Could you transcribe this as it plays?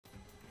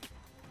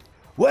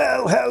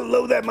Well,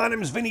 hello there, my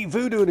name's Vinny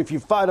Voodoo, and if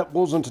you've fired up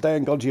Warzone today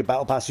and gone to your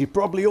Battle Pass, you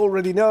probably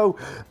already know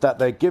that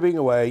they're giving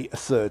away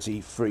 30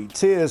 free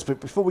tiers. But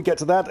before we get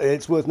to that,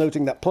 it's worth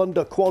noting that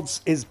Plunder Quads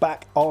is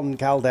back on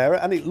Caldera,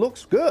 and it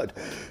looks good,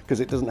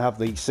 because it doesn't have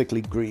the sickly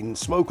green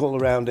smoke all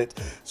around it.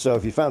 So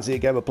if you fancy a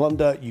game of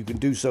Plunder, you can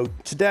do so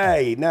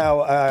today.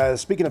 Now,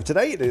 speaking of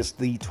today, it is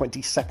the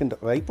 22nd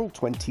of April,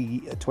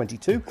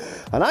 2022,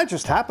 and I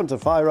just happened to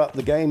fire up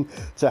the game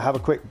to have a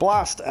quick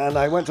blast, and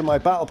I went to my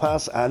Battle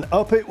Pass, and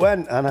up it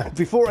went. And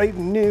before I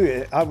even knew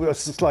it, I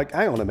was just like,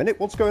 hang on a minute,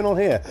 what's going on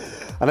here?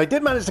 And I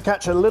did manage to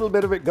catch a little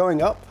bit of it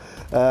going up,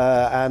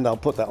 and I'll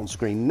put that on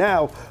screen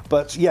now.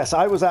 But yes,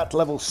 I was at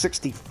level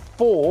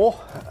 64.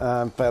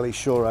 I'm fairly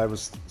sure I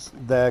was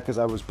there because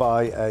I was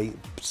by a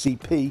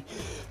CP.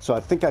 So I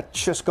think I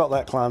just got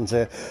that clans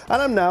here.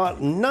 And I'm now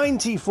at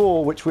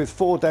 94, which with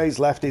 4 days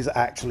left is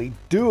actually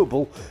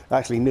doable.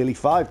 Actually, nearly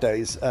 5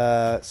 days.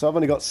 So I've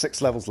only got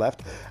 6 levels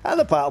left. And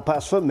the Battle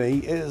Pass for me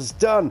is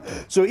done.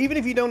 So even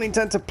if you don't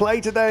intend to play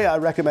today, I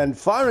recommend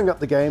firing up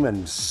the game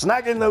and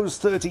snagging those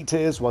 30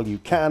 tiers while you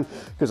can,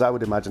 because I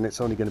would imagine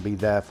it's only going to be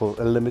there for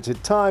a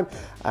limited time.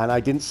 And I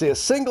didn't see a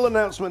single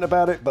announcement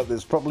about it, but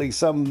there's probably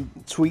some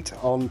tweet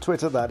on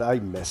Twitter that I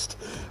missed.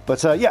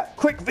 But yeah,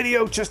 quick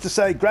video just to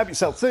say, grab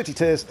yourself 30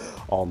 tiers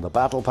on the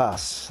Battle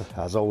Pass.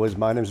 As always,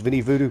 my name's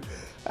Vinny Voodoo,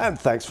 and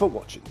thanks for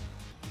watching.